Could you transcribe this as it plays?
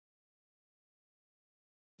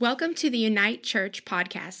Welcome to the Unite Church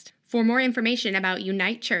podcast. For more information about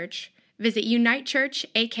Unite Church, visit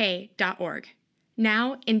unitechurchak.org.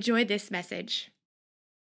 Now, enjoy this message.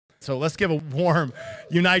 So let's give a warm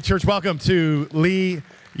Unite Church welcome to Lee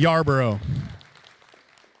Yarborough.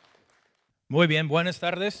 Muy bien, buenas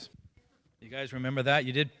tardes. You guys remember that?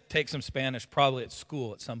 You did take some Spanish probably at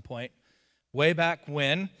school at some point, way back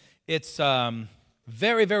when. It's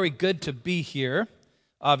very, very good to be here,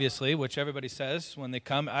 obviously, which everybody says when they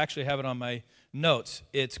come. I actually have it on my notes.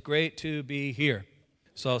 It's great to be here.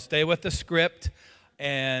 So stay with the script.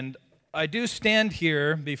 And I do stand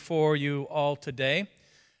here before you all today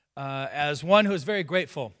as one who is very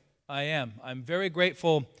grateful. I am. I'm very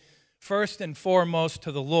grateful first and foremost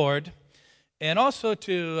to the Lord, and also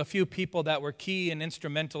to a few people that were key and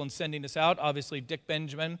instrumental in sending us out. Obviously, Dick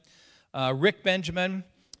Benjamin, Rick Benjamin,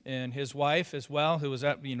 and his wife as well, who was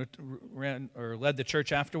ran or led the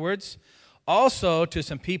church afterwards. Also to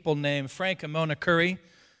some people named Frank and Mona Curry,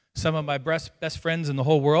 some of my best friends in the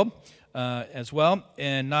whole world as well.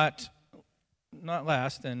 And not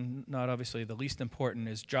last, and not obviously the least important,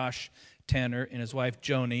 is Josh Tanner and his wife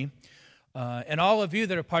Joni, and all of you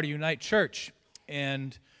that are part of Unite Church.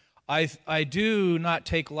 And I do not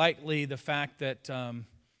take lightly the fact that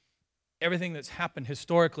everything that's happened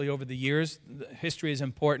historically over the years, history is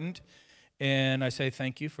important, and I say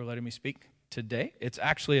thank you for letting me speak today. It's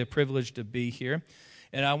actually a privilege to be here.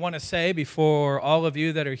 And I want to say before all of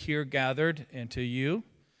you that are here gathered, and to you,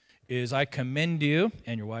 is I commend you,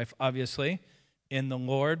 and your wife obviously, in the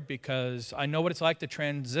Lord, because I know what it's like to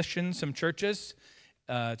transition some churches.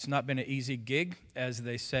 It's not been an easy gig, as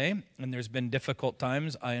they say, and there's been difficult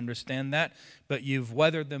times. I understand that, but you've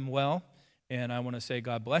weathered them well, and I want to say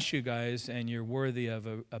God bless you guys, and you're worthy of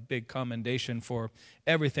a big commendation for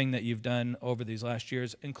everything that you've done over these last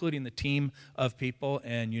years, including the team of people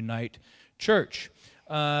and Unite Church.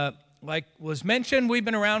 Like was mentioned, we've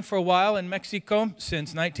been around for a while in Mexico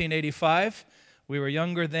since 1985. We were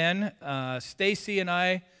younger then. Stacy and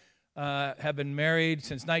I have been married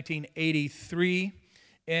since 1983.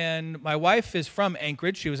 And my wife is from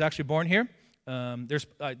Anchorage. She was actually born here.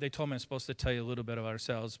 They told me I'm supposed to tell you a little bit about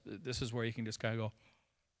ourselves. This is where you can just kind of go,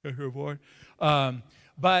 "You're born."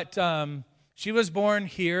 But she was born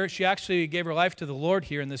here. She actually gave her life to the Lord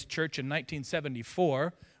here in this church in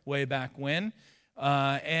 1974, way back when.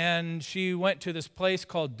 And she went to this place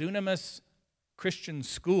called Dunamis Christian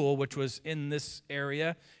School, which was in this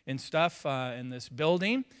area and stuff, in this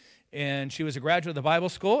building. And she was a graduate of the Bible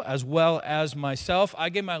school, as well as myself. I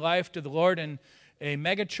gave my life to the Lord in a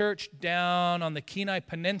mega church down on the Kenai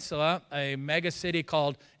Peninsula, a mega city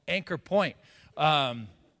called Anchor Point.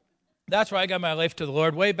 That's where I got my life to the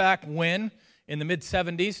Lord way back when, in the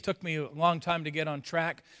mid-'70s. Took me a long time to get on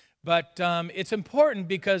track. But it's important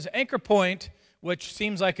because Anchor Point, which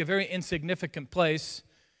seems like a very insignificant place,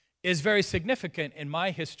 is very significant in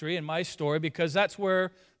my history and my story, because that's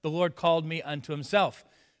where the Lord called me unto himself.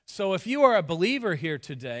 So if you are a believer here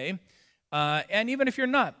today, and even if you're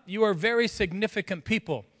not, you are very significant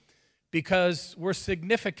people, because we're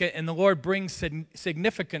significant and the Lord brings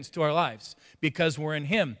significance to our lives because we're in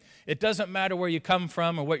him. It doesn't matter where you come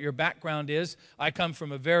from or what your background is. I come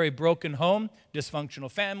from a very broken home,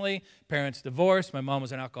 dysfunctional family, parents divorced. My mom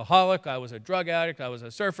was an alcoholic. I was a drug addict. I was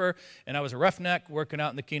a surfer, and I was a roughneck working out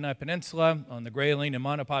in the Kenai Peninsula on the Grayling and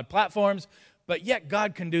Monopod platforms. But yet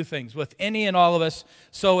God can do things with any and all of us.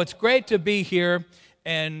 So it's great to be here.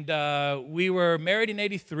 And we were married in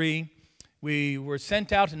 83. We were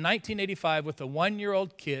sent out in 1985 with a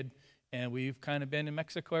 1-year-old kid. And we've kind of been in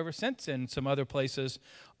Mexico ever since, and some other places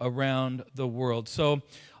around the world. So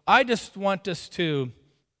I just want us to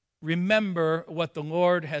remember what the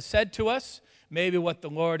Lord has said to us, maybe what the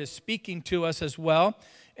Lord is speaking to us as well.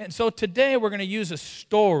 And so today we're going to use a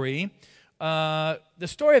story. The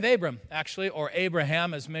story of Abram, actually, or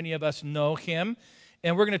Abraham, as many of us know him.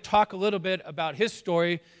 And we're going to talk a little bit about his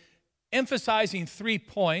story, emphasizing 3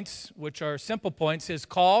 points, which are simple points. His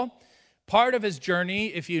call, part of his journey.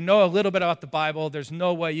 If you know a little bit about the Bible, there's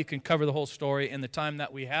no way you can cover the whole story in the time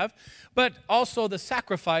that we have. But also the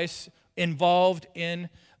sacrifice involved in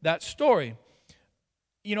that story.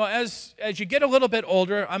 You know, as you get a little bit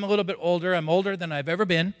older, I'm a little bit older. I'm older than I've ever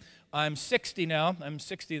been. I'm 60 now. I'm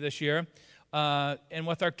 60 this year. And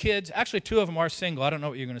with our kids, actually 2 of them are single. I don't know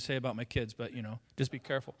what you're going to say about my kids, but, just be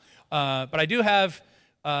careful. But I do have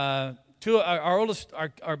 2, our oldest,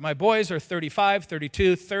 my boys are 35,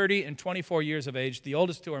 32, 30, and 24 years of age. The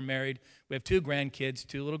oldest 2 are married. We have 2 grandkids,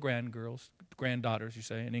 2 little granddaughters, you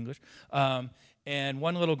say in English. And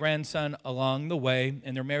 1 little grandson along the way,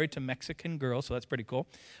 and they're married to Mexican girls, so that's pretty cool.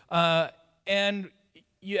 And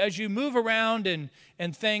as you move around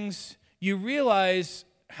and things, you realize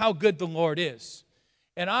how good the Lord is.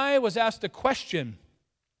 And I was asked a question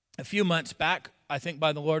a few months back, I think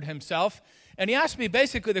by the Lord himself, and he asked me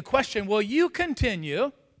basically the question, will you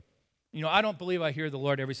continue? I don't believe I hear the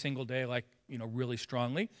Lord every single day really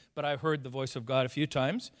strongly, but I've heard the voice of God a few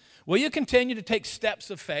times. Will you continue to take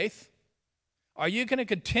steps of faith? Are you going to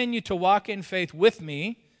continue to walk in faith with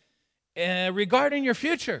me regarding your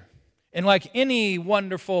future? And like any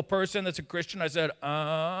wonderful person that's a Christian, I said,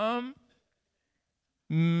 I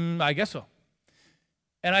guess so.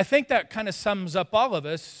 And I think that kind of sums up all of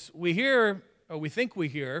us. We hear, or we think we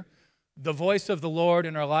hear, the voice of the Lord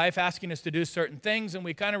in our life asking us to do certain things, and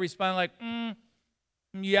we kind of respond like,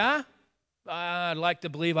 yeah, I'd like to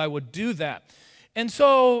believe I would do that. And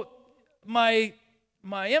so my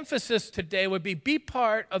emphasis today would be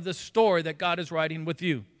part of the story that God is writing with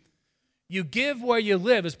you. You give where you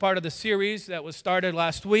live as part of the series that was started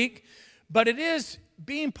last week, but it is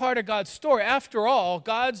being part of God's story. After all,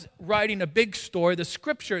 God's writing a big story. The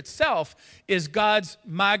Scripture itself is God's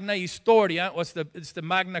Magna Historia. It's the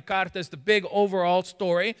Magna Carta. It's the big overall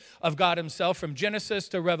story of God himself from Genesis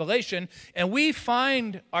to Revelation. And we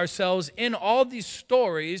find ourselves in all these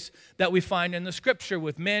stories that we find in the Scripture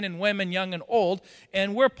with men and women, young and old,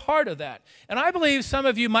 and we're part of that. And I believe some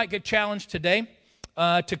of you might get challenged today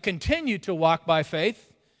to continue to walk by faith,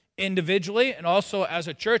 individually and also as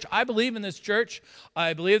a church. I believe in this church.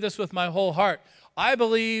 I believe this with my whole heart. I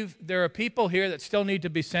believe there are people here that still need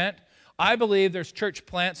to be sent. I believe there's church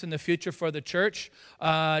plants in the future for the church.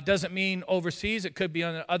 Doesn't mean overseas. It could be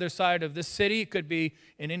on the other side of this city. It could be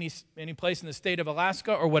in any place in the state of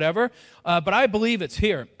Alaska or whatever. But I believe it's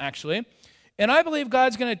here, actually. And I believe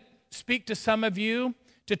God's going to speak to some of you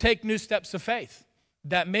to take new steps of faith.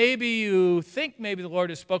 That maybe you think maybe the Lord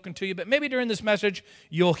has spoken to you, but maybe during this message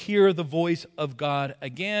you'll hear the voice of God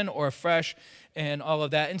again or afresh and all of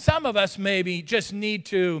that. And some of us maybe just need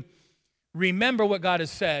to remember what God has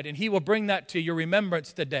said, and he will bring that to your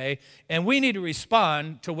remembrance today, and we need to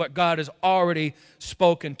respond to what God has already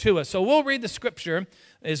spoken to us. So we'll read the Scripture.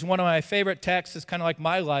 It's one of my favorite texts. It's kind of like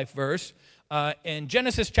my life verse in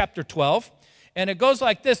Genesis chapter 12, and it goes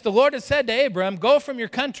like this. The Lord had said to Abram, "Go from your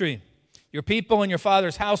country, your people and your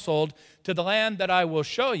father's household, to the land that I will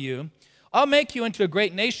show you. I'll make you into a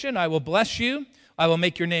great nation. I will bless you. I will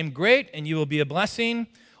make your name great, and you will be a blessing.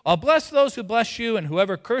 I'll bless those who bless you, and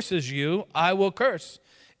whoever curses you, I will curse.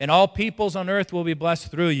 And all peoples on earth will be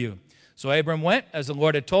blessed through you." So Abram went, as the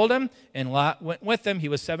Lord had told him, and Lot went with him. He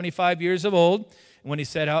was 75 years of old when he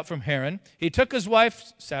set out from Haran. He took his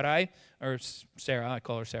wife, Sarah, I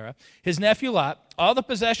call her Sarah, his nephew Lot, all the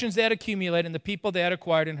possessions they had accumulated and the people they had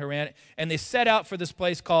acquired in Haran, and they set out for this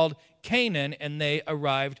place called Canaan, and they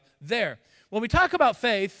arrived there. When we talk about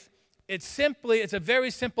faith, it's a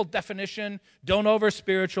very simple definition. Don't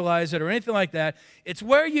over-spiritualize it or anything like that. It's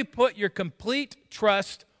where you put your complete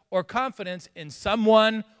trust or confidence in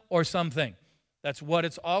someone or something. That's what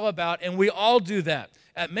it's all about, and we all do that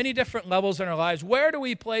at many different levels in our lives. Where do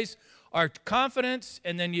we place our confidence,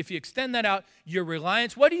 and then if you extend that out, your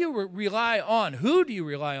reliance? What do you rely on? Who do you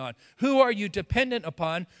rely on? Who are you dependent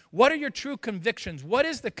upon? What are your true convictions? What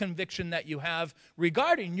is the conviction that you have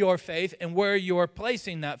regarding your faith and where you're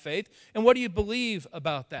placing that faith? And what do you believe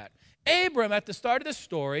about that? Abram, at the start of the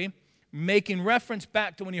story, making reference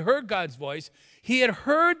back to when he heard God's voice, he had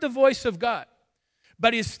heard the voice of God,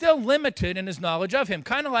 but he's still limited in his knowledge of him,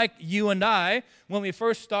 kind of like you and I when we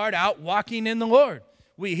first start out walking in the Lord.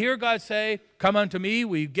 We hear God say, "Come unto me."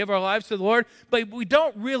 We give our lives to the Lord, but we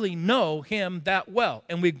don't really know him that well,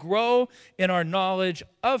 and we grow in our knowledge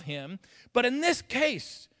of him. But in this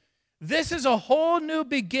case, this is a whole new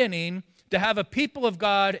beginning to have a people of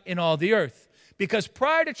God in all the earth. Because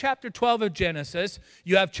prior to chapter 12 of Genesis,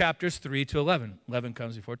 you have chapters 3 to 11. 11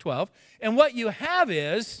 comes before 12. And what you have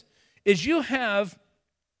is you have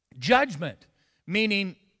judgment,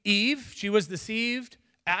 meaning Eve, she was deceived.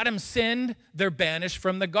 Adam sinned, they're banished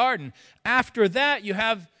from the garden. After that, you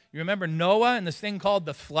remember Noah and this thing called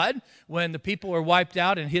the flood, when the people were wiped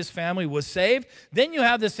out and his family was saved. Then you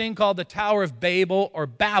have this thing called the Tower of Babel or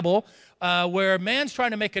Babel, where man's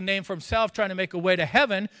trying to make a name for himself, trying to make a way to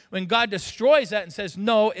heaven, when God destroys that and says,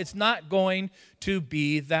 no, it's not going to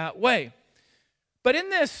be that way. But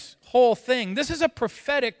in this whole thing, this is a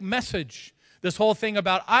prophetic message, this whole thing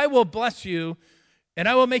about I will bless you, and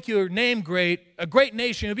I will make your name great, a great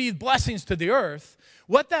nation. It'll be blessings to the earth.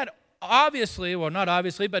 What that obviously, well, not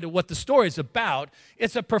obviously, but what the story is about,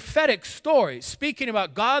 it's a prophetic story speaking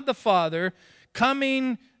about God the Father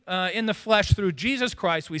coming in the flesh through Jesus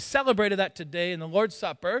Christ. We celebrated that today in the Lord's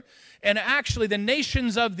Supper. And actually the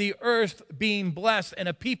nations of the earth being blessed and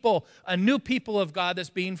a new people of God that's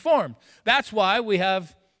being formed. That's why we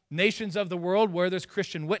have nations of the world where there's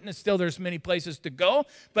Christian witness. Still, there's many places to go.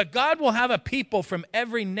 But God will have a people from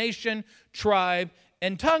every nation, tribe,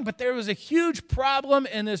 and tongue. But there was a huge problem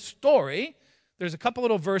in this story. There's a couple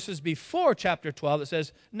little verses before chapter 12 that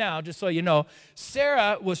says, now, just so you know,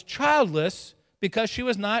 Sarah was childless because she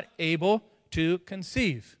was not able to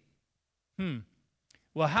conceive.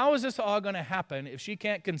 Well, how is this all going to happen if she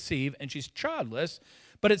can't conceive and she's childless?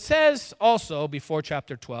 But it says also before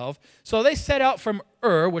chapter 12, so they set out from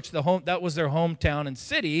Ur, that was their hometown and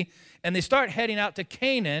city, and they start heading out to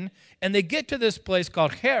Canaan, and they get to this place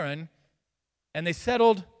called Haran, and they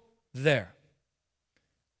settled there.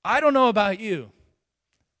 I don't know about you.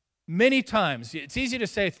 Many times, it's easy to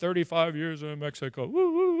say 35 years in Mexico.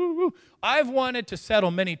 Woo, woo, woo, woo. I've wanted to settle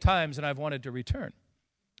many times, and I've wanted to return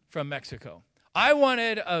from Mexico. I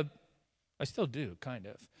still do, kind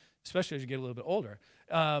of, especially as you get a little bit older.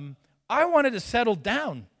 I wanted to settle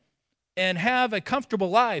down and have a comfortable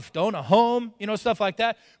life, own a home, stuff like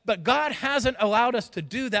that. But God hasn't allowed us to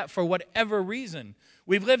do that for whatever reason.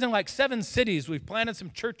 We've lived in like 7 cities. We've planted some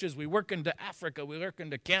churches. We work into Africa. We work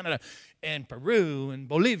into Canada and Peru and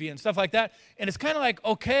Bolivia and stuff like that. And it's kind of like,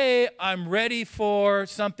 okay, I'm ready for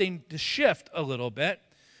something to shift a little bit.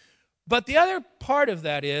 But the other part of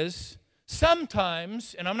that is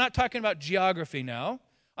sometimes, and I'm not talking about geography now,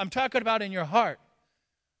 I'm talking about in your heart.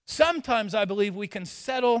 Sometimes I believe we can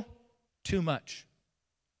settle too much.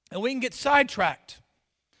 And we can get sidetracked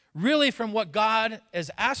really from what God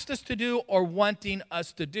has asked us to do or wanting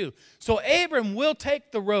us to do. So Abram will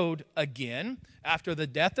take the road again after the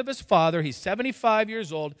death of his father. He's 75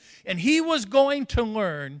 years old, and he was going to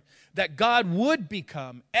learn that God would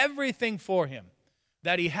become everything for him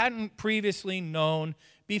that he hadn't previously known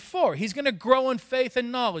before. He's going to grow in faith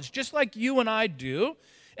and knowledge, just like you and I do.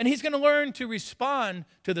 And he's going to learn to respond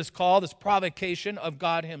to this call, this provocation of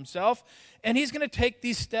God himself. And he's going to take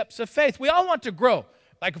these steps of faith. We all want to grow.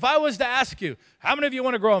 Like if I was to ask you, how many of you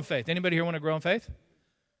want to grow in faith? Anybody here want to grow in faith?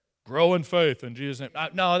 Grow in faith in Jesus' name.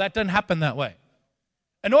 No, that doesn't happen that way.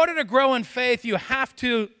 In order to grow in faith, you have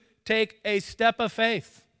to take a step of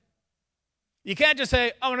faith. You can't just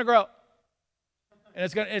say, I want to grow. And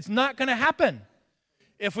it's not going to happen.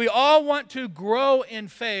 If we all want to grow in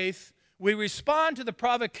faith, we respond to the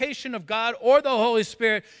provocation of God or the Holy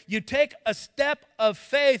Spirit. You take a step of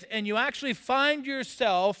faith and you actually find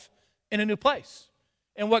yourself in a new place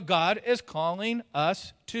and what God is calling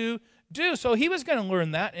us to do. So he was going to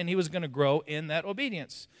learn that, and he was going to grow in that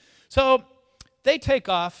obedience. So they take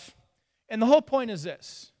off, and the whole point is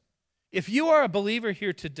this. If you are a believer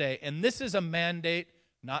here today, and this is a mandate,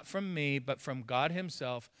 not from me, but from God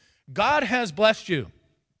himself, God has blessed you.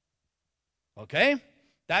 Okay?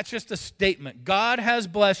 That's just a statement. God has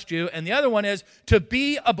blessed you. And the other one is to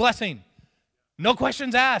be a blessing. No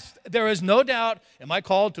questions asked. There is no doubt. Am I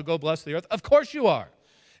called to go bless the earth? Of course you are.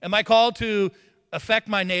 Am I called to affect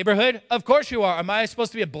my neighborhood? Of course you are. Am I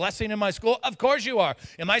supposed to be a blessing in my school? Of course you are.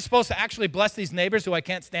 Am I supposed to actually bless these neighbors who I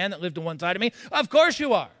can't stand that live to one side of me? Of course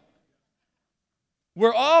you are.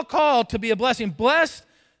 We're all called to be a blessing. Blessed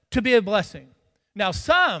to be a blessing. Now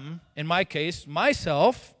some, in my case,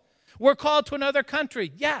 myself, we're called to another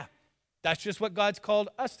country. Yeah, that's just what God's called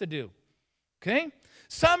us to do. Okay?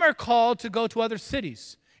 Some are called to go to other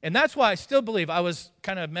cities. And that's why I still believe, I was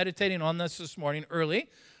kind of meditating on this morning early,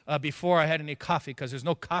 before I had any coffee, because there's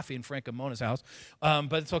no coffee in Frank and Mona's house.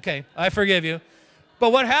 But it's okay. I forgive you.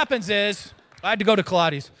 But what happens is, I had to go to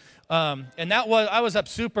Pilates. And I was up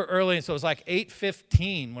super early, and so it was like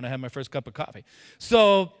 8:15 when I had my first cup of coffee.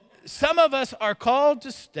 So some of us are called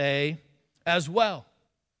to stay as well.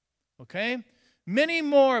 Okay? Many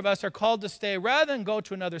more of us are called to stay rather than go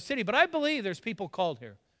to another city. But I believe there's people called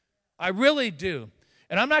here. I really do.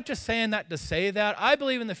 And I'm not just saying that to say that. I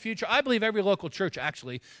believe in the future, I believe every local church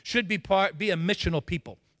actually should be a missional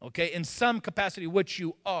people, okay, in some capacity, which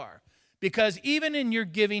you are. Because even in your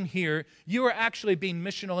giving here, you are actually being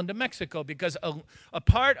missional into Mexico, because a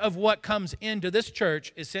part of what comes into this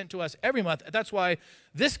church is sent to us every month. That's why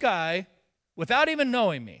this guy, without even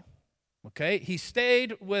knowing me, okay, he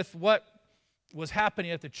stayed with what was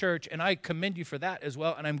happening at the church, and I commend you for that as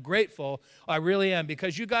well, and I'm grateful. I really am,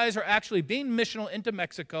 because you guys are actually being missional into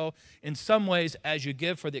Mexico in some ways as you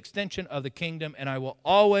give for the extension of the kingdom, and I will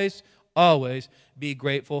always, always be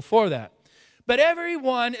grateful for that. But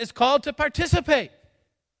everyone is called to participate.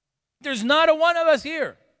 There's not a one of us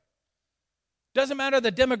here. Doesn't matter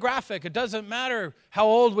the demographic. It doesn't matter how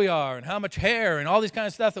old we are and how much hair and all these kind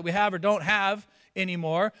of stuff that we have or don't have.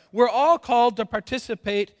 anymore. We're all called to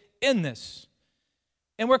participate in this.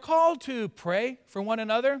 And we're called to pray for one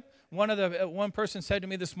another. One person said to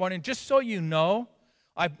me this morning, just so you know,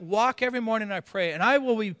 I walk every morning and I pray, and I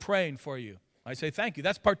will be praying for you. I say, thank you.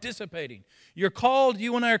 That's participating. You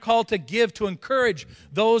and I are called to give, to encourage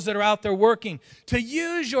those that are out there working, to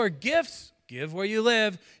use your gifts, give where you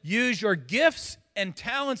live, use your gifts and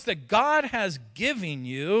talents that God has given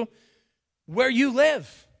you where you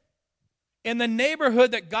live, in the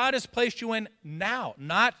neighborhood that God has placed you in now,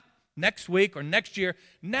 not next week or next year,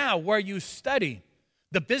 now, where you study,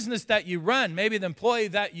 the business that you run, maybe the employee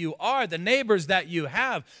that you are, the neighbors that you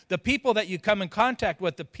have, the people that you come in contact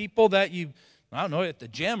with, the people that you, I don't know, at the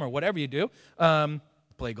gym or whatever you do,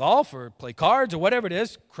 play golf or play cards or whatever it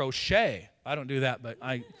is, crochet. I don't do that, but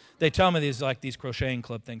they tell me these crocheting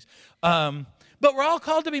club things. But we're all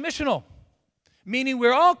called to be missional, meaning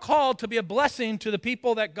we're all called to be a blessing to the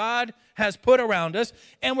people that God has put around us,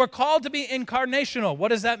 and we're called to be incarnational. What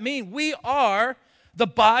does that mean? We are the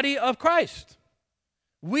body of Christ.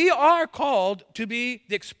 We are called to be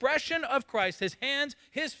the expression of Christ, his hands,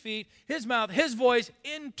 his feet, his mouth, his voice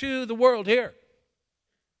into the world here.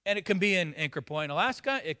 And it can be in Anchor Point,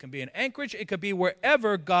 Alaska. It can be in Anchorage. It could be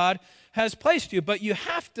wherever God has placed you. But you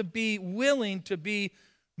have to be willing to be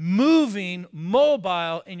moving,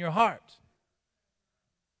 mobile in your heart.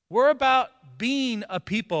 We're about being a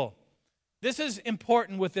people. This is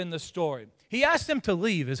important within the story. He asked them to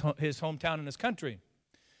leave his hometown and his country.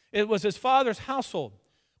 It was his father's household.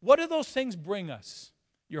 What do those things bring us?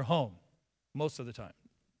 Your home, most of the time,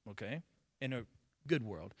 okay, in a good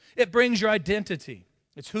world. It brings your identity.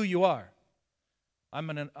 It's who you are. I'm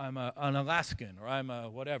an Alaskan, or I'm a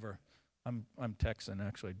whatever. I'm Texan,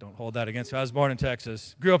 actually. Don't hold that against me. I was born in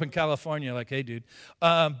Texas. Grew up in California, like, hey, dude.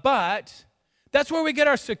 But that's where we get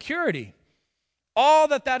our security. All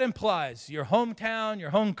that implies, your hometown, your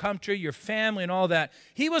home country, your family, and all that.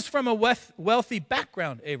 He was from a wealthy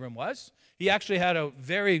background, Abram was. He actually had a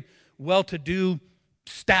very well-to-do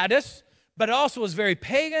status, but also was very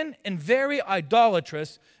pagan and very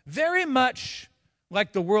idolatrous, very much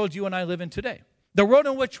like the world you and I live in today. The world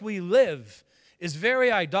in which we live is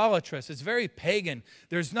very idolatrous. It's very pagan.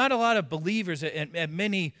 There's not a lot of believers at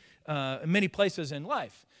many places in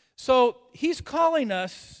life. So he's calling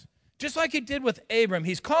us, just like he did with Abram,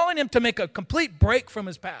 he's calling him to make a complete break from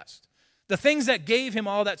his past. The things that gave him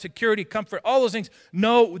all that security, comfort, all those things.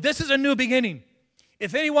 No, this is a new beginning.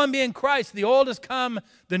 If anyone be in Christ, the old has come,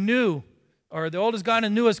 the new, or the old is gone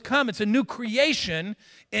and new has come. It's a new creation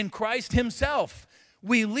in Christ himself.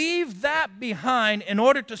 We leave that behind in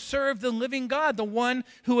order to serve the living God, the one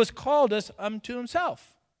who has called us unto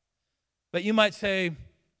himself. But you might say,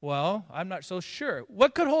 well, I'm not so sure.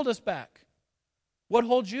 What could hold us back? What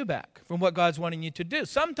holds you back from what God's wanting you to do?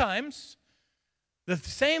 Sometimes the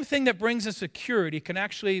same thing that brings us security can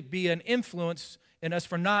actually be an influence in us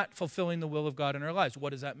for not fulfilling the will of God in our lives.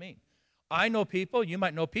 What does that mean? I know people, you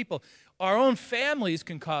might know people. Our own families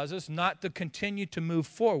can cause us not to continue to move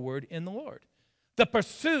forward in the Lord. The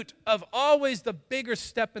pursuit of always the bigger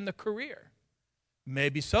step in the career.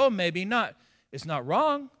 Maybe so, maybe not. It's not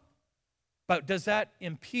wrong, but does that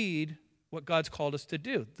impede what God's called us to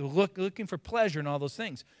do? Looking for pleasure and all those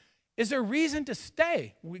things. Is there reason to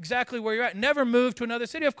stay exactly where you're at? Never move to another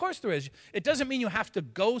city? Of course there is. It doesn't mean you have to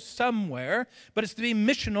go somewhere, but it's to be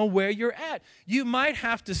missional where you're at. You might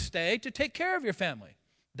have to stay to take care of your family.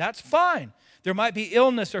 That's fine. There might be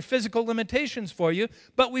illness or physical limitations for you,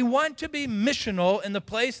 but we want to be missional in the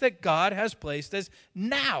place that God has placed us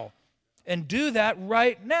now, and do that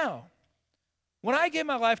right now. When I gave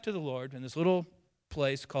my life to the Lord in this little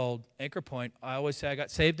place called Anchor Point, I always say I got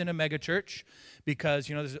saved in a megachurch because,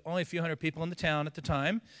 there's only a few hundred people in the town at the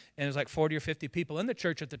time, and there's like 40 or 50 people in the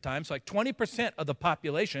church at the time, so like 20% of the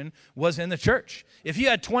population was in the church. If you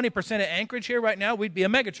had 20% at Anchorage here right now, we'd be a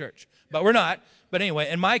megachurch, but we're not. But anyway,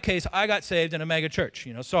 in my case, I got saved in a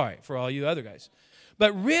megachurch. Sorry for all you other guys.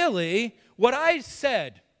 But really, what I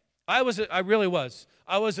said, I was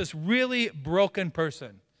this really broken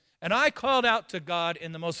person. And I called out to God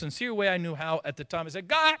in the most sincere way I knew how at the time. I said,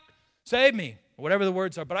 God, save me, or whatever the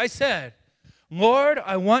words are. But I said, Lord,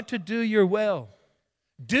 I want to do your will.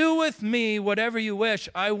 Do with me whatever you wish.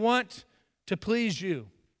 I want to please you.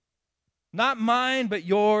 Not mine, but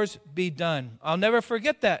yours be done. I'll never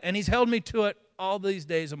forget that. And he's held me to it all these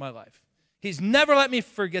days of my life. He's never let me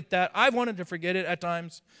forget that. I've wanted to forget it at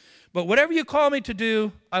times. But whatever you call me to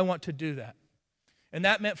do, I want to do that. And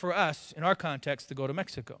that meant for us, in our context, to go to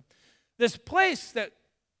Mexico. This place that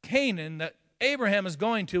Canaan, that Abraham is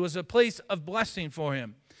going to, was a place of blessing for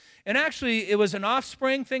him. And actually, it was an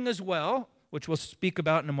offspring thing as well, which we'll speak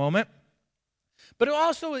about in a moment. But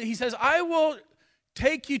also, he says, I will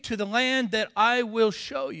take you to the land that I will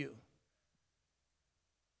show you.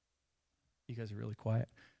 You guys are really quiet.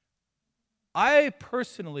 I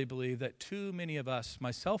personally believe that too many of us,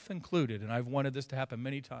 myself included, and I've wanted this to happen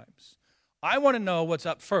many times, I want to know what's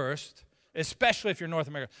up first, especially if you're North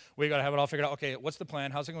America. We got to have it all figured out. Okay, what's the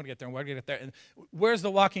plan? How's it going to get there? Where do we get there? And where's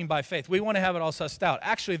the walking by faith? We want to have it all sussed out.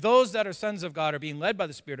 Actually, those that are sons of God are being led by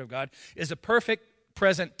the Spirit of God is a perfect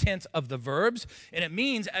present tense of the verbs, and it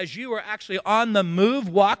means as you are actually on the move,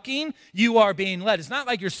 walking, you are being led. It's not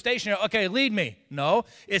like you're stationary, okay, lead me. No,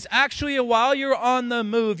 it's actually while you're on the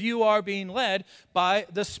move, you are being led by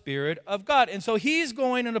the Spirit of God. And so he's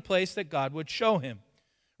going in a place that God would show him.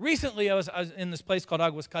 Recently, I was in this place called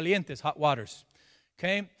Aguas Calientes, hot waters.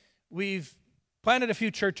 Okay, we've planted a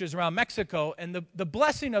few churches around Mexico, and the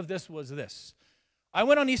blessing of this was this. I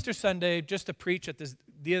went on Easter Sunday just to preach at this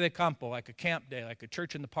Dia de Campo, like a camp day, like a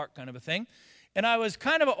church in the park kind of a thing. And I was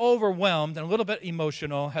kind of overwhelmed and a little bit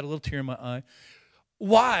emotional, had a little tear in my eye.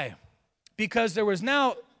 Why? Because there was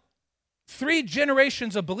now 3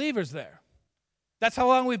 generations of believers there. That's how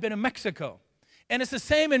long we've been in Mexico. And it's the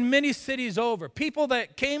same in many cities over. People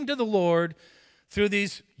that came to the Lord through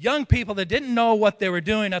these young people that didn't know what they were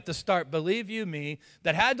doing at the start, believe you me,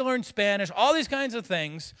 that had to learn Spanish, all these kinds of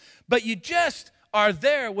things, but you just are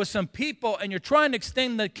there with some people and you're trying to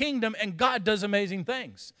extend the kingdom and God does amazing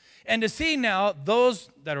things. And to see now those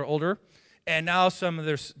that are older and now some of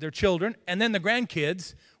their children and then the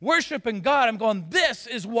grandkids worshiping God, I'm going, this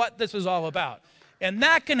is what this is all about. And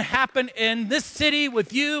that can happen in this city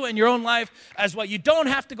with you and your own life as well. You don't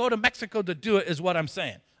have to go to Mexico to do it is what I'm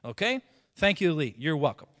saying, okay? Thank you, Lee. You're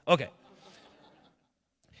welcome. Okay.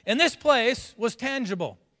 And this place was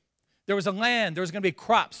tangible. There was a land, there was going to be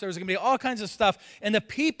crops, there was going to be all kinds of stuff, and the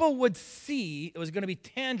people would see, it was going to be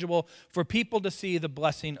tangible for people to see the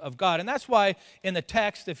blessing of God. And that's why in the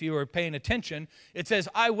text, if you were paying attention, it says,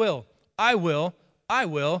 I will, I will, I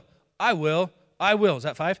will, I will, I will. Is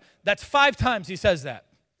that 5? That's 5 times he says that.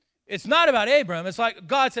 It's not about Abram. It's like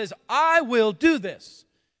God says, I will do this.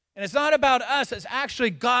 And it's not about us. It's actually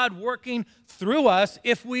God working through us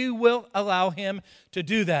if we will allow him to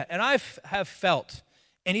do that. And I have felt,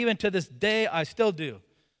 and even to this day, I still do.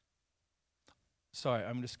 Sorry,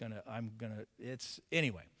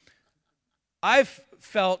 anyway. I've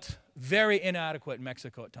felt very inadequate in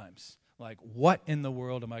Mexico at times. Like, what in the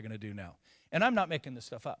world am I going to do now? And I'm not making this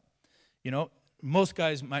stuff up. You know, most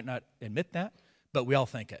guys might not admit that, but we all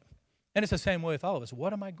think it. And it's the same way with all of us.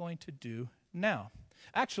 What am I going to do now?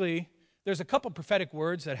 Actually, there's a couple prophetic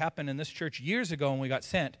words that happened in this church years ago when we got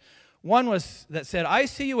sent. One was that said, I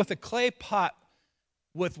see you with a clay pot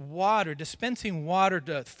with water, dispensing water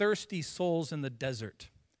to thirsty souls in the desert.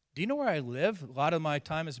 Do you know where I live? A lot of my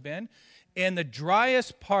time has been in the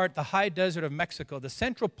driest part, the high desert of Mexico, the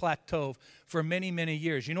Central Plateau, for many, many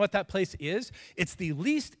years. You know what that place is? It's the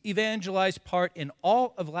least evangelized part in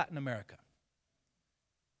all of Latin America.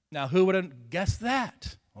 Now, who would have guessed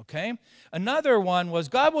that? Okay? Another one was,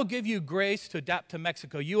 God will give you grace to adapt to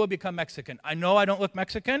Mexico. You will become Mexican. I know I don't look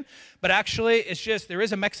Mexican, but actually, it's just, there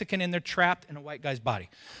is a Mexican in there trapped in a white guy's body.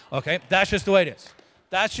 Okay? That's just the way it is.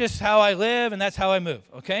 That's just how I live, and that's how I move.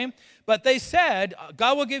 Okay? But they said,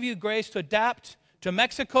 God will give you grace to adapt to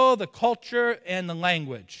Mexico, the culture, and the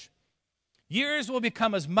language. Years will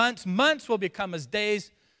become as months. Months will become as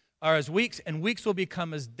days, or as weeks, and weeks will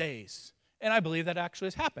become as days. And I believe that actually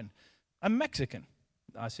has happened. I'm Mexican.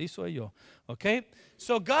 Así soy yo. Okay?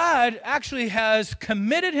 So God actually has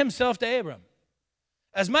committed himself to Abram.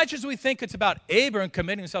 As much as we think it's about Abram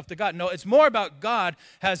committing himself to God, no, it's more about God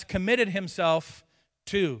has committed himself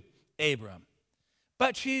to Abram.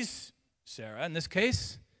 But Sarah in this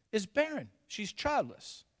case, is barren. She's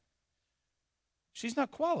childless. She's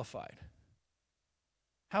not qualified.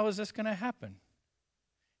 How is this going to happen?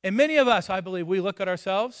 And many of us, I believe, we look at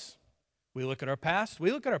ourselves, we look at our past,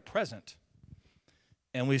 we look at our present,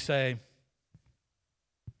 and we say,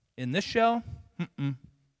 in this shell,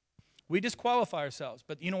 we disqualify ourselves.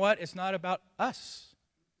 But you know what? It's not about us.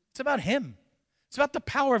 It's about him. It's about the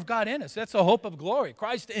power of God in us. That's the hope of glory.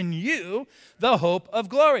 Christ in you, the hope of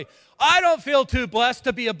glory. I don't feel too blessed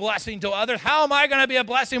to be a blessing to others. How am I going to be a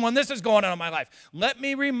blessing when this is going on in my life? Let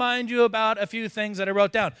me remind you about a few things that I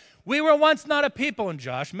wrote down. We were once not a people, and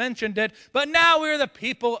Josh mentioned it, but now we're the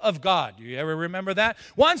people of God. Do you ever remember that?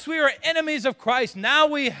 Once we were enemies of Christ, now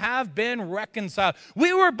we have been reconciled.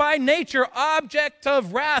 We were by nature object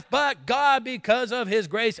of wrath, but God, because of his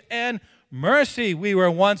grace and mercy, we were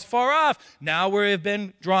once far off. Now we have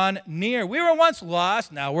been drawn near. We were once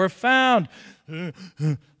lost. Now we're found. I'm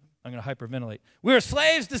going to hyperventilate. We were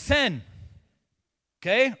slaves to sin.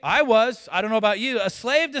 Okay, I don't know about you, a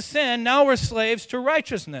slave to sin, now we're slaves to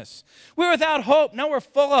righteousness. We were without hope, now we're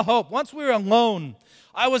full of hope. Once we were alone.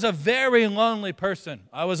 I was a very lonely person.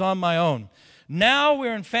 I was on my own. Now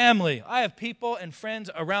we're in family. I have people and friends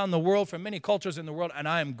around the world from many cultures in the world, and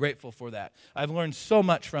I am grateful for that. I've learned so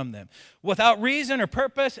much from them. Without reason or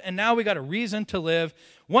purpose, and now we got a reason to live.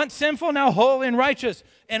 Once sinful, now holy and righteous.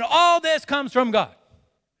 And all this comes from God.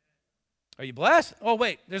 Are you blessed? Oh,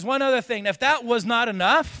 wait, there's one other thing. If that was not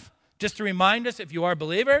enough, just to remind us, if you are a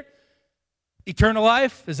believer, eternal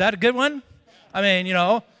life, is that a good one? I mean,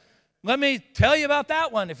 let me tell you about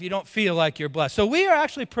that one if you don't feel like you're blessed. So we are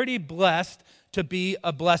actually pretty blessed to be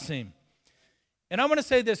a blessing. And I want to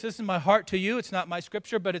say this is my heart to you. It's not my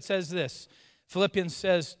scripture, but it says this. Philippians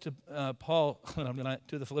says to Paul,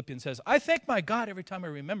 to the Philippians says, I thank my God every time I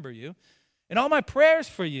remember you and all my prayers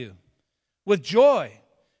for you with joy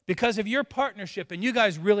because of your partnership. And you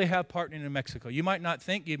guys really have partnered in Mexico. You might not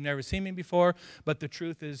think, you've never seen me before, but the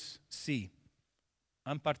truth is, sí.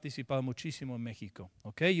 Han participado muchísimo en Mexico.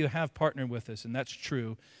 Okay, you have partnered with us, and that's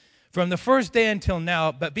true. From the first day until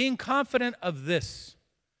now, but being confident of this,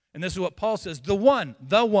 and this is what Paul says, the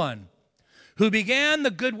one who began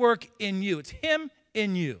the good work in you, it's him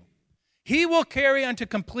in you. He will carry unto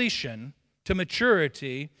completion, to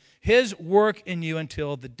maturity, his work in you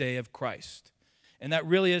until the day of Christ. And that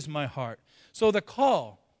really is my heart. So the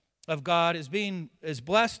call of God is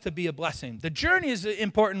blessed to be a blessing. The journey is an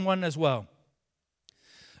important one as well.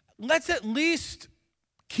 Let's at least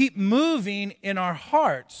keep moving in our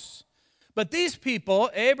hearts. But these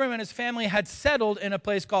people, Abram and his family, had settled in a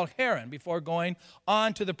place called Haran before going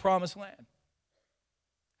on to the promised land.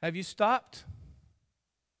 Have you stopped?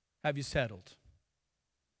 Have you settled?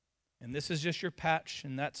 And this is just your patch,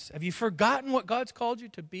 and have you forgotten what God's called you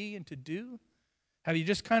to be and to do? Have you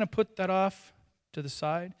just kind of put that off to the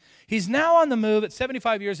side? He's now on the move at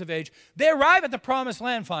 75 years of age. They arrive at the promised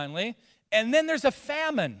land finally, and then there's a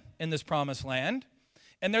famine in this promised land,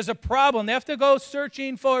 and there's a problem. They have to go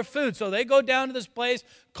searching for food, so they go down to this place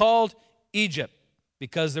called Egypt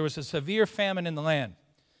because there was a severe famine in the land.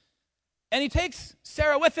 And he takes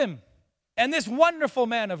Sarah with him, and this wonderful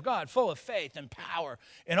man of God, full of faith and power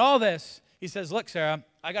and all this, he says, look, Sarah,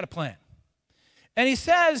 I got a plan. And he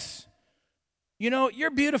says, you're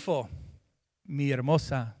beautiful. Mi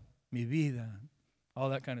hermosa, mi vida. All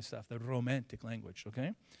that kind of stuff, the romantic language,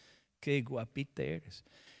 okay? Que guapita eres.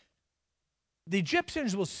 The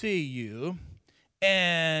Egyptians will see you,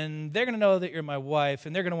 and they're going to know that you're my wife,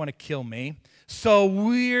 and they're going to want to kill me. So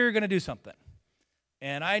we're going to do something.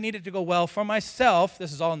 And I need it to go well for myself.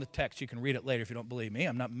 This is all in the text. You can read it later if you don't believe me.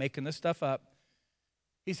 I'm not making this stuff up.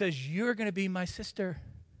 He says, you're going to be my sister.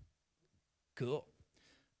 Cool.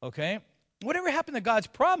 Okay? Whatever happened to God's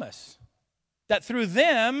promise? That through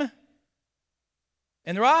them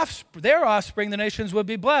and their offspring, the nations would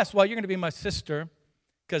be blessed. Well, you're going to be my sister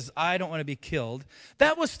because I don't want to be killed.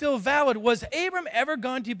 That was still valid. Was Abram ever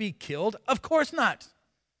going to be killed? Of course not.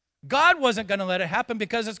 God wasn't going to let it happen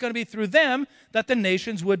because it's going to be through them that the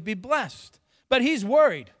nations would be blessed. But he's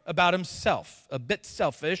worried about himself, a bit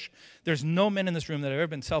selfish. There's no men in this room that have ever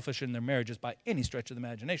been selfish in their marriages by any stretch of the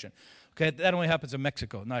imagination. Okay, that only happens in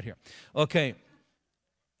Mexico, not here. Okay,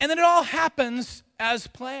 and then it all happens as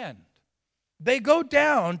planned. They go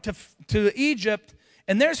down to Egypt,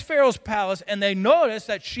 and there's Pharaoh's palace, and they notice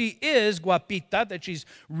that she is guapita, that she's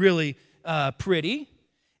really pretty,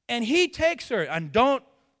 and he takes her, and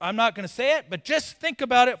I'm not going to say it, but just think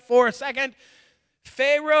about it for a second.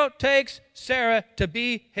 Pharaoh takes Sarah to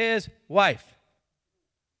be his wife.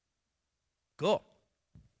 Cool.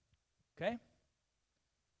 Okay?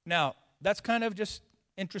 Now, that's kind of just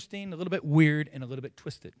interesting, a little bit weird, and a little bit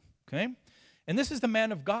twisted. Okay? And this is the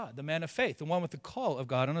man of God, the man of faith, the one with the call of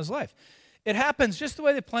God on his life. It happens just the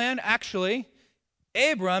way they planned. Actually,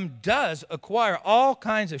 Abram does acquire all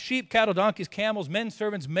kinds of sheep, cattle, donkeys, camels, men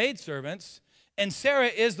servants, maidservants, and Sarah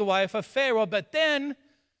is the wife of Pharaoh. But then,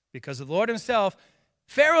 because of the Lord himself,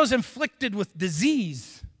 Pharaoh's inflicted with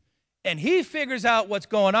disease. And he figures out what's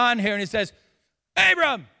going on here, and he says,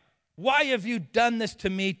 Abram, why have you done this to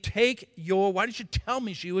me? Why did you tell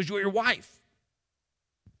me she was your wife?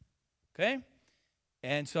 Okay?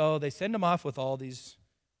 And so they send him off with all these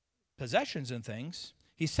possessions and things.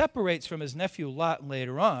 He separates from his nephew Lot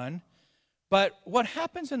later on. But what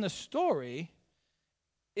happens in the story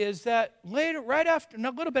is that a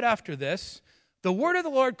little bit after this, the word of the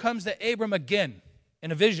Lord comes to Abram again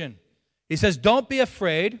in a vision. He says, don't be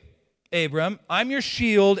afraid, Abram. I'm your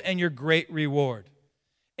shield and your great reward.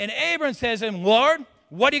 And Abram says to him, Lord,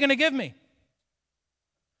 what are you going to give me?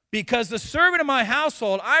 Because the servant of my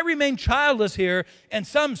household, I remain childless here, and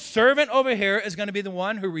some servant over here is going to be the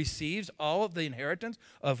one who receives all of the inheritance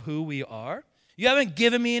of who we are. You haven't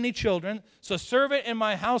given me any children, so servant in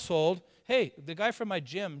my household. Hey, the guy from my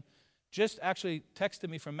gym just actually texted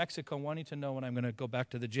me from Mexico wanting to know when I'm going to go back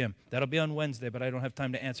to the gym. That'll be on Wednesday, but I don't have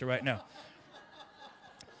time to answer right now.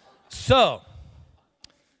 So,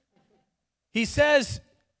 he says,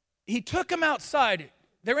 he took him outside.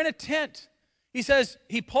 They're in a tent. He says,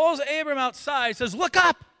 he pulls Abram outside. He says, look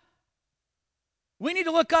up. We need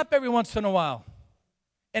to look up every once in a while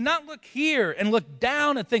and not look here and look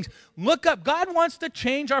down at things. Look up. God wants to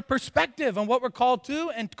change our perspective on what we're called to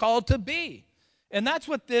and called to be. And that's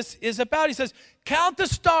what this is about. He says, count the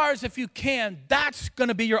stars if you can. That's going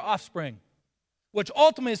to be your offspring, which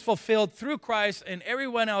ultimately is fulfilled through Christ and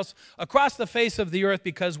everyone else across the face of the earth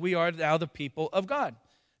because we are now the people of God.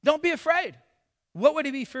 Don't be afraid. What would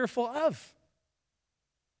he be fearful of?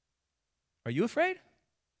 Are you afraid?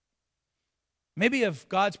 Maybe of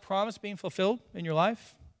God's promise being fulfilled in your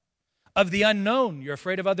life? Of the unknown, you're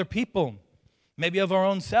afraid of other people. Maybe of our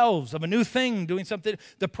own selves, of a new thing, doing something,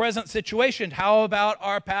 the present situation. How about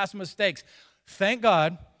our past mistakes? Thank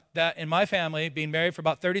God that in my family, being married for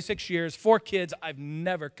about 36 years, 4 kids, I've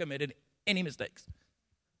never committed any mistakes.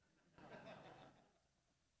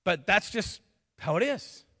 But that's just how it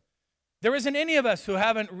is. There isn't any of us who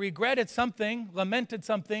haven't regretted something, lamented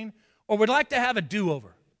something, or would like to have a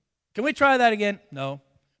do-over. Can we try that again? No.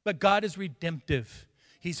 But God is redemptive.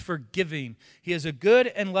 He's forgiving. He is a good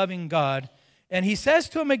and loving God. And he says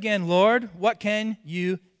to him again, Lord, what can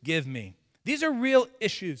you give me? These are real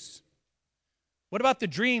issues. What about the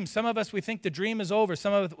dream? Some of us, we think the dream is over.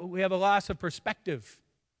 Some of us, we have a loss of perspective.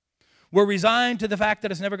 We're resigned to the fact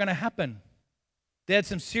that it's never going to happen. They had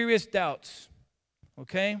some serious doubts.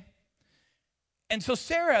 Okay? And so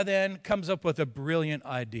Sarah then comes up with a brilliant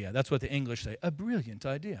idea. That's what the English say, a brilliant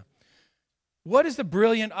idea. What is the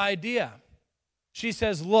brilliant idea? She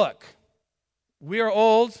says, look, we are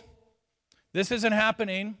old. This isn't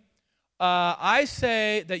happening. I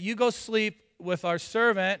say that you go sleep with our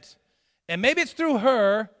servant, and maybe it's through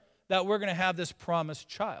her that we're going to have this promised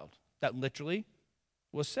child. That literally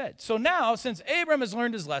was said. So now, since Abram has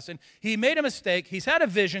learned his lesson, he made a mistake, he's had a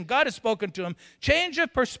vision, God has spoken to him, change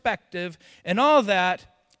of perspective, and all that,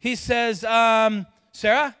 he says,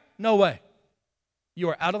 Sarah, no way. You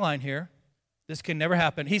are out of line here. This can never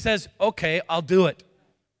happen. He says, okay, I'll do it.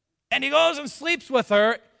 And he goes and sleeps with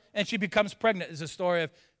her, and she becomes pregnant. It's a story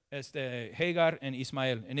of Hagar and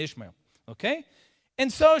Ishmael. Okay?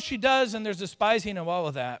 And so she does, and there's despising of all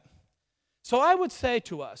of that. So I would say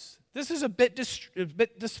to us, this is a bit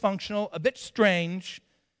dysfunctional, a bit strange,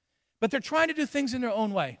 but they're trying to do things in their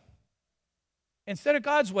own way instead of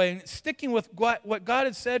God's way, and sticking with what God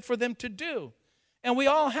had said for them to do. And we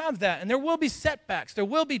all have that, and there will be setbacks, there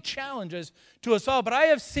will be challenges to us all, but I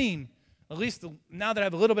have seen, at least now that I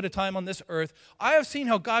have a little bit of time on this earth, I have seen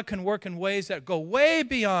how God can work in ways that go way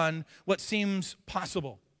beyond what seems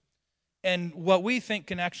possible and what we think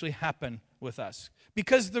can actually happen with us.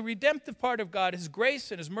 Because the redemptive part of God, His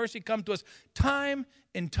grace and His mercy come to us time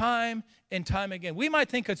and time and time again. We might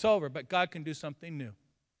think it's over, but God can do something new.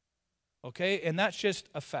 Okay? And that's just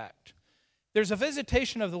a fact. There's a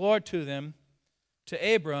visitation of the Lord to them,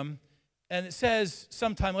 to Abram, and it says,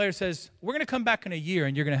 sometime later, it says, we're going to come back in a year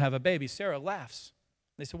and you're going to have a baby. Sarah laughs.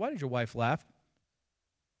 They said, why did your wife laugh?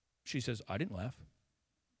 She says, I didn't laugh.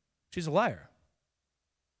 She's a liar.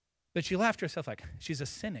 But she laughed to herself like, she's a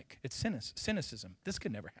cynic. It's cynicism. This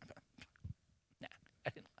could never happen. Nah,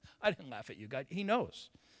 I didn't laugh at you, God. He knows.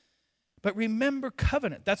 But remember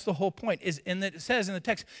covenant. That's the whole point. It says in the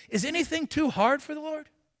text, is anything too hard for the Lord?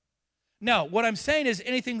 Now, what I'm saying is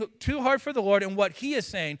anything too hard for the Lord, and what He is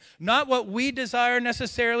saying, not what we desire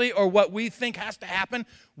necessarily or what we think has to happen.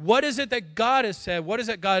 What is it that God has said? What is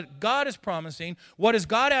it God is promising? What has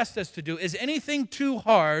God asked us to do? Is anything too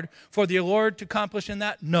hard for the Lord to accomplish in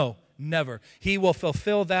that? No, never. He will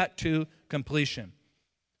fulfill that to completion.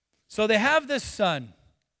 So they have this son,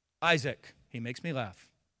 Isaac. He makes me laugh.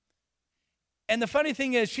 And the funny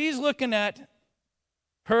thing is, she's looking at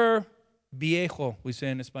her viejo, we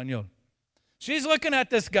say in Espanol. She's looking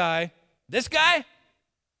at this guy. This guy?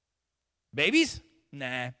 Babies?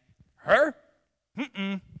 Nah. Her?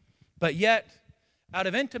 Mm-mm. But yet, out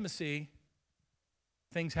of intimacy,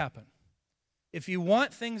 things happen. If you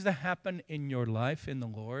want things to happen in your life in the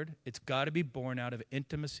Lord, it's got to be born out of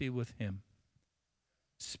intimacy with Him.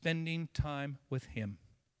 Spending time with Him.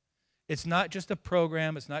 It's not just a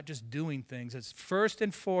program. It's not just doing things. It's first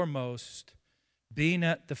and foremost being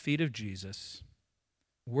at the feet of Jesus,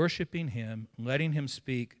 worshiping Him, letting Him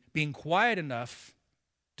speak, being quiet enough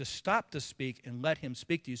to stop to speak and let him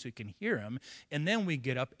speak to you so you can hear him. And then we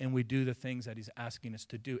get up and we do the things that he's asking us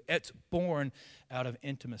to do. It's born out of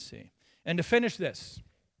intimacy. And to finish this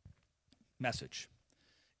message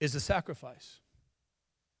is the sacrifice.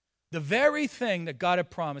 The very thing that God had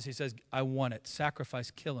promised, he says, I want it. Sacrifice,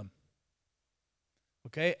 kill him.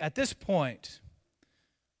 Okay? At this point,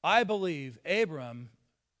 I believe Abram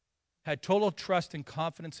had total trust and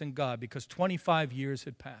confidence in God because 25 years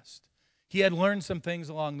had passed. He had learned some things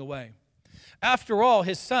along the way. After all,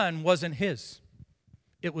 his son wasn't his.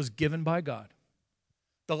 It was given by God.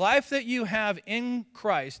 The life that you have in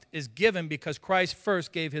Christ is given because Christ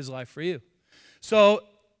first gave his life for you. So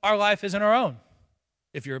our life isn't our own,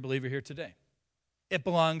 if you're a believer here today. It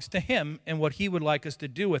belongs to him and what he would like us to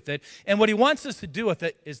do with it. And what he wants us to do with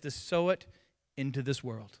it is to sow it into this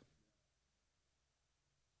world.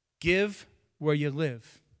 Give where you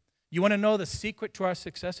live. You want to know the secret to our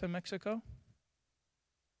success in Mexico?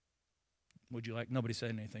 Would you like? Nobody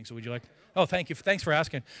said anything, so would you like? Oh, thank you. Thanks for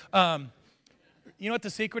asking. You know what the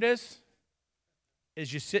secret is?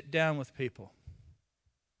 Is you sit down with people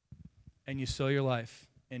and you sow your life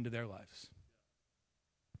into their lives.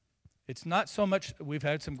 It's not so much, we've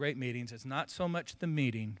had some great meetings, it's not so much the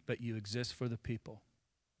meeting, but you exist for the people.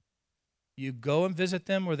 You go and visit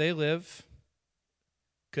them where they live.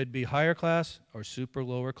 Could be higher class or super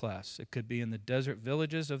lower class. It could be in the desert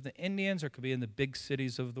villages of the Indians or it could be in the big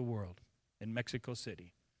cities of the world, in Mexico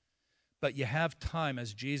City. But you have time,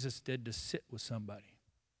 as Jesus did, to sit with somebody,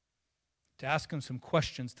 to ask them some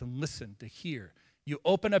questions, to listen, to hear. You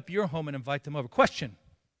open up your home and invite them over. Question: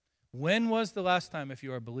 when was the last time, if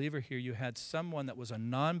you are a believer here, you had someone that was a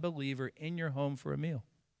non-believer in your home for a meal?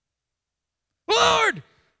 Lord,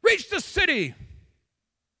 reach the city.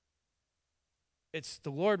 It's the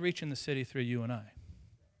Lord reaching the city through you and I.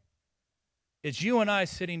 It's you and I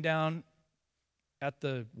sitting down at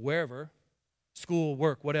the wherever, school,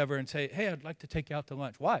 work, whatever, and say, hey, I'd like to take you out to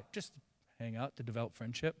lunch. Why? Just hang out to develop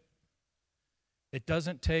friendship. It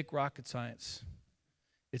doesn't take rocket science.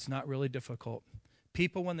 It's not really difficult.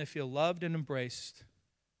 People, when they feel loved and embraced,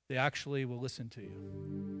 they actually will listen to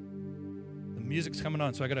you. The music's coming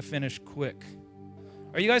on, so I got to finish quick.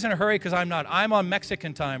 Are you guys in a hurry? Because I'm not. I'm on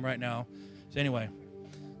Mexican time right now. So anyway,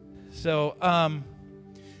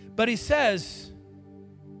 but he says,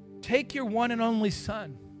 take your one and only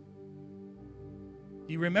son.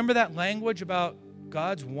 Do you remember that language about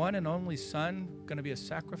God's one and only son going to be a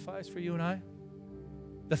sacrifice for you and I?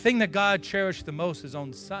 The thing that God cherished the most, his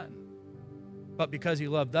own son. But because he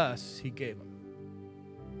loved us, he gave him.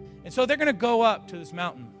 And so they're going to go up to this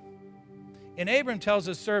mountain. And Abram tells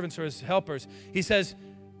his servants or his helpers, he says,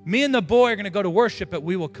 me and the boy are going to go to worship, but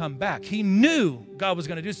we will come back. He knew God was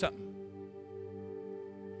going to do something.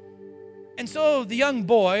 And so the young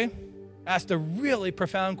boy asked a really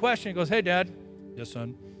profound question. He goes, hey, Dad. Yes,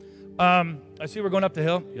 son. I see we're going up the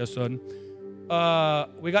hill. Yes, son.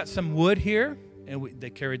 We got some wood here, and they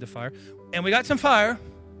carried the fire. And we got some fire.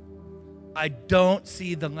 I don't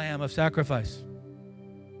see the lamb of sacrifice.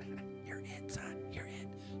 You're it, son. You're it.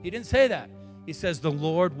 He didn't say that. He says the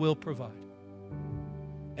Lord will provide.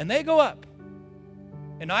 And they go up,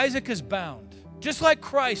 and Isaac is bound, just like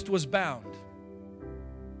Christ was bound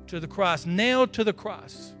to the cross, nailed to the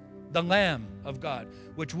cross, the Lamb of God,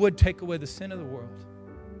 which would take away the sin of the world.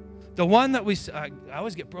 The one that I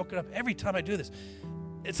always get broken up every time I do this.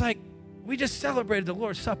 It's like we just celebrated the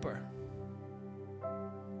Lord's Supper.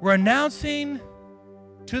 We're announcing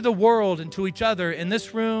to the world and to each other in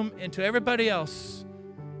this room and to everybody else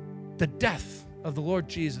the death of the Lord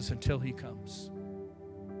Jesus until he comes.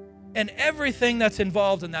 And everything that's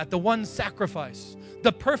involved in that, the one sacrifice,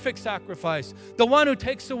 the perfect sacrifice, the one who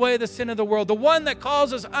takes away the sin of the world, the one that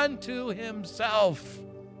calls us unto himself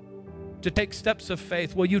to take steps of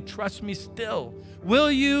faith. Will you trust me still? Will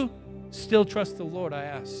you still trust the Lord, I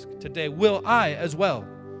ask today? Will I as well?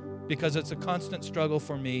 Because it's a constant struggle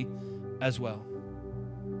for me as well.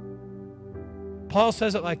 Paul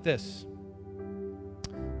says it like this: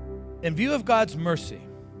 in view of God's mercy,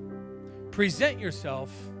 present yourself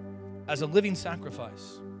as a living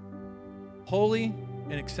sacrifice, holy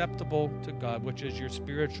and acceptable to God, which is your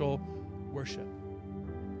spiritual worship.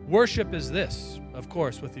 Worship is this, of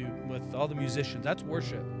course, with all the musicians. That's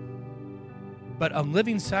worship. But a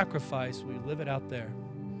living sacrifice, we live it out there.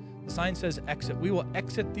 The sign says exit. We will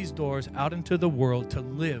exit these doors out into the world to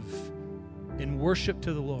live in worship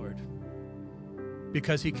to the Lord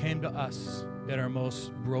because he came to us at our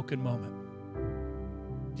most broken moment.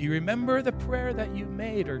 Do you remember the prayer that you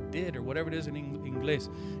made or did or whatever it is in English,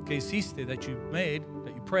 que hiciste, that you made,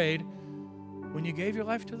 that you prayed when you gave your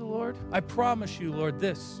life to the Lord? I promise you, Lord,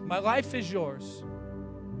 this: my life is yours.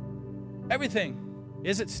 Everything.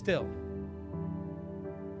 Is it still?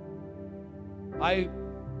 I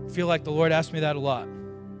feel like the Lord asked me that a lot.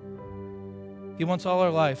 He wants all our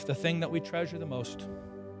life, the thing that we treasure the most.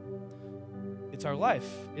 It's our life.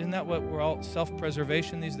 Isn't that what we're all,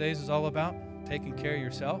 self-preservation these days is all about? Taking care of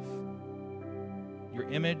yourself, your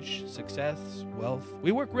image, success, wealth.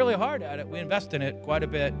 We work really hard at it. We invest in it quite a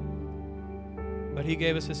bit. But he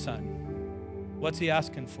gave us his son. What's he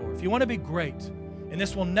asking for? If you want to be great, and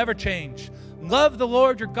this will never change, love the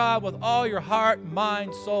Lord your God with all your heart,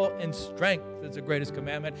 mind, soul, and strength. That's the greatest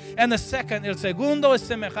commandment. And the second, el segundo es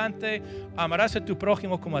semejante, amarás a tu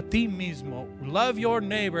prójimo como a ti mismo. Love your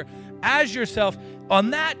neighbor as yourself.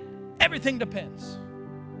 On that, everything depends.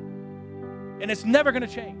 And it's never going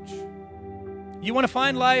to change. You want to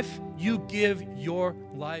find life? You give your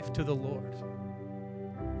life to the Lord.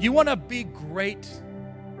 You want to be great?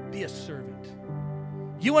 Be a servant.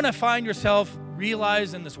 You want to find yourself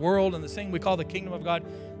realized in this world and this thing we call the kingdom of God?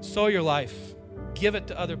 Sow your life. Give it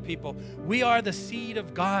to other people. We are the seed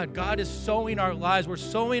of God. God is sowing our lives. We're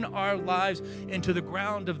sowing our lives into the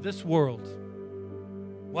ground of this world.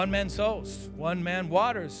 One man sows, one man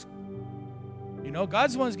waters. You know,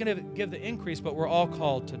 God's the one who's going to give the increase, but we're all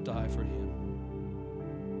called to die for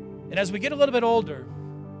him. And as we get a little bit older,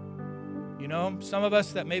 you know, some of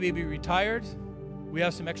us that maybe be retired, we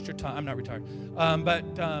have some extra time. I'm not retired, but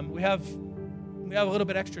we have a little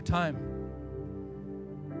bit extra time.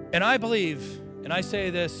 And I believe, and I say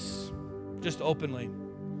this just openly,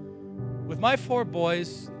 with my 4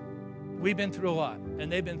 boys, we've been through a lot, and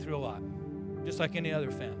they've been through a lot, just like any other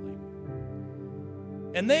family.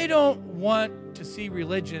 And they don't want to see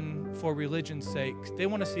religion for religion's sake. They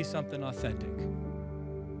want to see something authentic.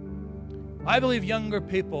 I believe younger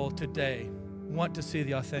people today want to see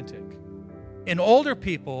the authentic. And older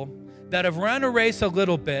people that have run a race a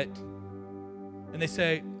little bit, and they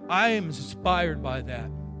say, I am inspired by that.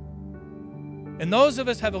 And those of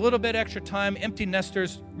us have a little bit extra time, empty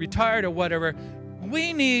nesters, retired or whatever,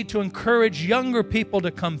 we need to encourage younger people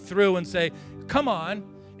to come through and say, come on.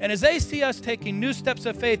 And as they see us taking new steps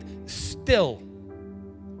of faith, still,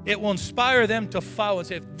 it will inspire them to follow and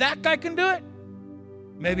say, if that guy can do it,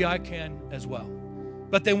 maybe I can as well.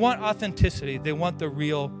 But they want authenticity. They want the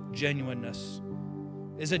real genuineness.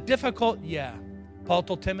 Is it difficult? Yeah. Paul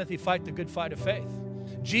told Timothy, fight the good fight of faith.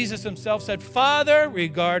 Jesus himself said, Father,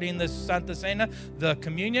 regarding the Santa Cena, the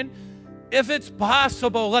communion, if it's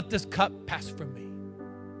possible, let this cup pass from me.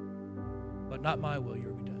 But not my will,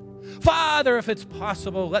 your be done. Father, if it's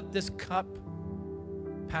possible, let this cup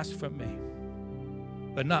pass from me.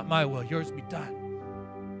 But not my will, yours be done.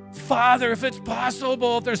 Father, if it's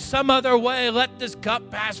possible, if there's some other way, let this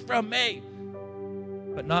cup pass from me.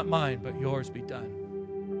 But not mine, but yours be done.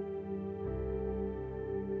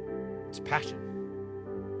 It's passion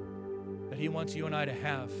that he wants you and I to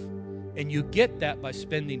have. And you get that by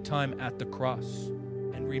spending time at the cross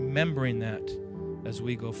and remembering that as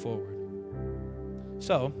we go forward.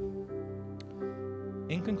 So,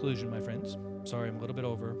 in conclusion, my friends, sorry I'm a little bit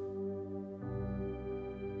over,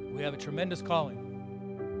 we have a tremendous calling.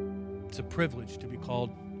 It's a privilege to be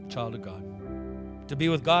called a child of God, to be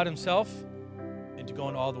with God himself and to go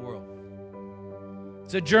into all the world.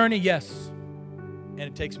 It's a journey, yes, and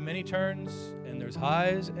it takes many turns, and there's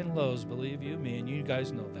highs and lows, believe you me, and you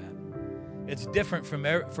guys know that. It's different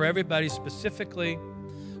for everybody specifically,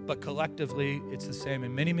 but collectively, it's the same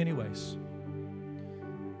in many, many ways.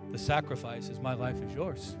 The sacrifice is my life is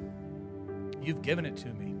yours. You've given it to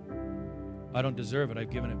me. I don't deserve it. I've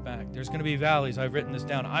given it back. There's going to be valleys. I've written this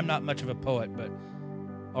down. I'm not much of a poet, but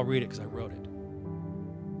I'll read it because I wrote it.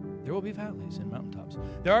 There will be valleys and mountaintops.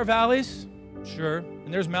 There are valleys, sure,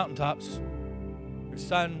 and there's mountaintops. There's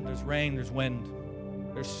sun, there's rain, there's wind,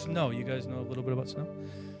 there's snow. You guys know a little bit about snow?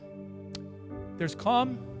 There's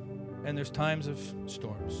calm, and there's times of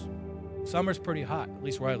storms. Summer's pretty hot, at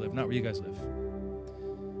least where I live, not where you guys live.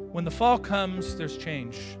 When the fall comes, there's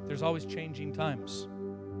change. There's always changing times.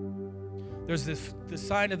 There's the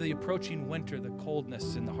sign of the approaching winter, the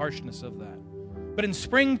coldness and the harshness of that. But in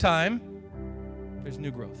springtime, there's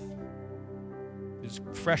new growth. There's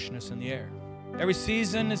freshness in the air. Every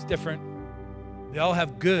season is different. They all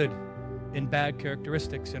have good and bad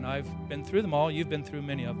characteristics, and I've been through them all. You've been through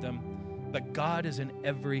many of them. But God is in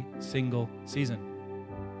every single season.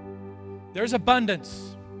 There's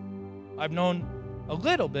abundance. I've known a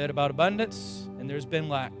little bit about abundance, and there's been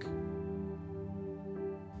lack.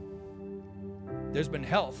 There's been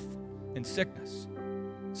health and sickness.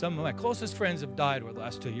 Some of my closest friends have died over the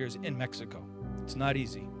last 2 years in Mexico. It's not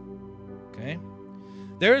easy, okay?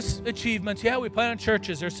 There's achievements. Yeah, we plant on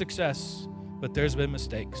churches. There's success, but there's been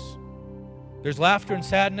mistakes. There's laughter and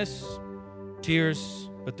sadness, tears,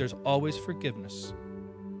 but there's always forgiveness.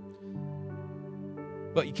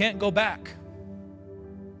 But you can't go back.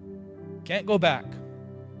 Can't go back.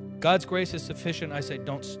 God's grace is sufficient. I say,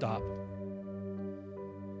 don't stop.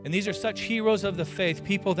 And these are such heroes of the faith,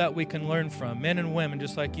 people that we can learn from, men and women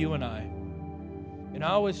just like you and I. And I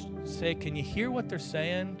always say, can you hear what they're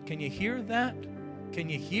saying? Can you hear that? Can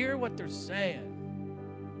you hear what they're saying?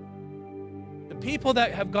 The people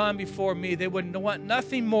that have gone before me, they would want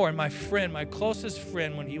nothing more. And my friend, my closest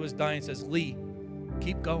friend, when he was dying, says, Lee,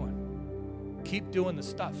 keep going. Keep doing the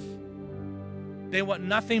stuff. They want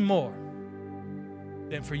nothing more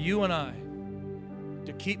than for you and I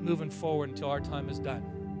to keep moving forward until our time is done.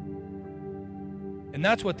 And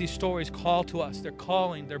that's what these stories call to us. They're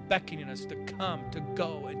calling, they're beckoning us to come, to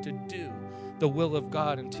go, and to do the will of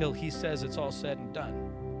God until He says it's all said and done.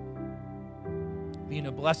 Being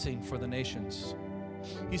a blessing for the nations.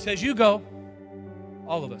 He says, you go,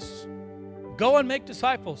 all of us. Go and make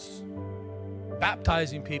disciples,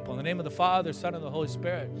 baptizing people in the name of the Father, Son, and the Holy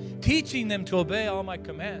Spirit, teaching them to obey all my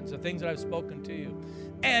commands, the things that I've spoken to you.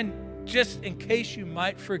 And just in case you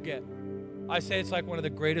might forget, I say it's like one of the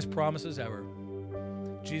greatest promises ever.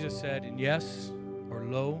 Jesus said, in yes, or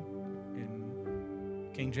lo, in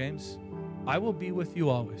King James, I will be with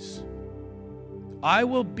you always. I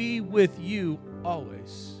will be with you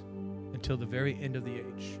always until the very end of the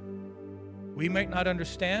age. We might not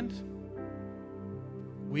understand.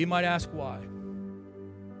 We might ask why.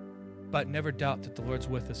 But never doubt that the Lord's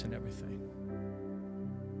with us in everything.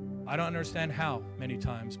 I don't understand how many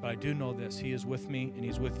times, but I do know this. He is with me, and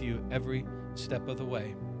He's with you every step of the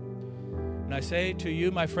way. And I say to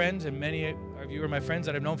you, my friends, and many of you are my friends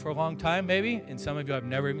that I've known for a long time, maybe, and some of you I've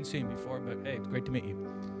never even seen before, but hey, it's great to meet you.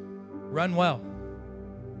 Run well.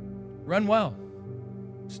 Run well.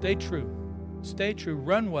 Stay true. Stay true.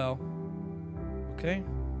 Run well. Okay?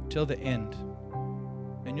 Till the end.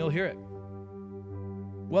 And you'll hear it.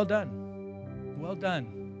 Well done. Well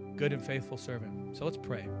done, good and faithful servant. So let's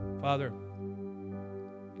pray. Father,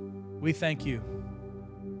 we thank you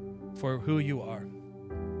for who you are.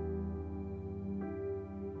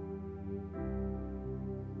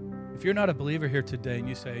 If you're not a believer here today and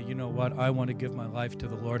you say, you know what, I want to give my life to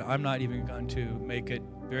the Lord, I'm not even going to make it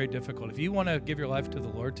very difficult. If you want to give your life to the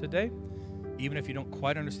Lord today, even if you don't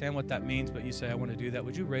quite understand what that means, but you say, I want to do that,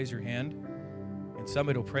 would you raise your hand? And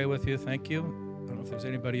somebody will pray with you. Thank you. I don't know if there's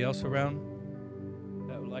anybody else around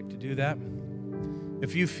that would like to do that.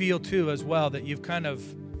 If you feel too as well that you've kind of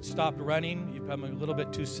stopped running, you've become a little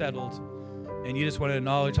bit too settled, and you just want to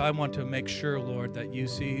acknowledge, I want to make sure, Lord, that you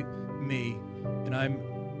see me, and I'm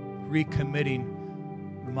recommitting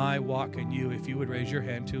my walk in you. If you would raise your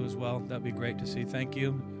hand too as well, that'd be great to see. Thank you.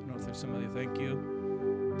 I don't know if there's somebody. Thank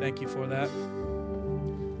you. Thank you for that.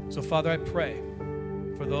 So, Father, I pray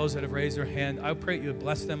for those that have raised their hand. I pray you would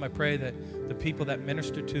bless them. I pray that the people that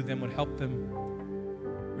minister to them would help them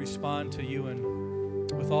respond to you and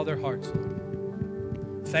with all their hearts, Lord.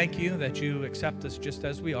 Thank you that you accept us just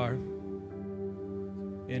as we are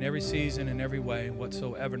in every season, in every way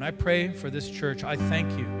whatsoever. And I pray for this church. I thank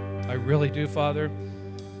you. I really do, Father,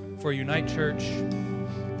 for Unite Church,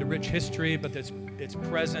 the rich history, but its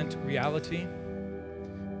present reality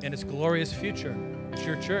and its glorious future. It's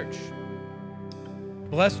your church.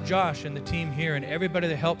 Bless Josh and the team here and everybody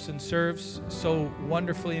that helps and serves so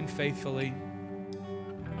wonderfully and faithfully.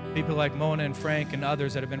 People like Mona and Frank and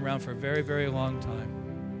others that have been around for a very, very long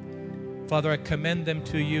time. Father, I commend them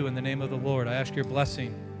to you in the name of the Lord. I ask your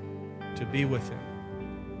blessing to be with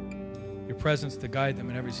them, your presence to guide them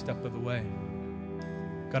in every step of the way.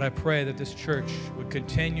 God, I pray that this church would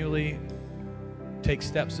continually take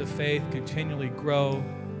steps of faith, continually grow,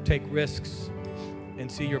 take risks,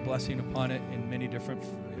 and see your blessing upon it in many different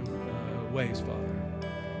ways, Father.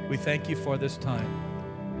 We thank you for this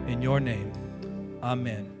time. In your name,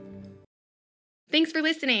 amen. Thanks for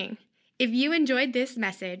listening. If you enjoyed this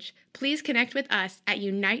message, please connect with us at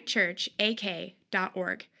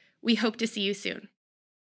unitechurchak.org. We hope to see you soon.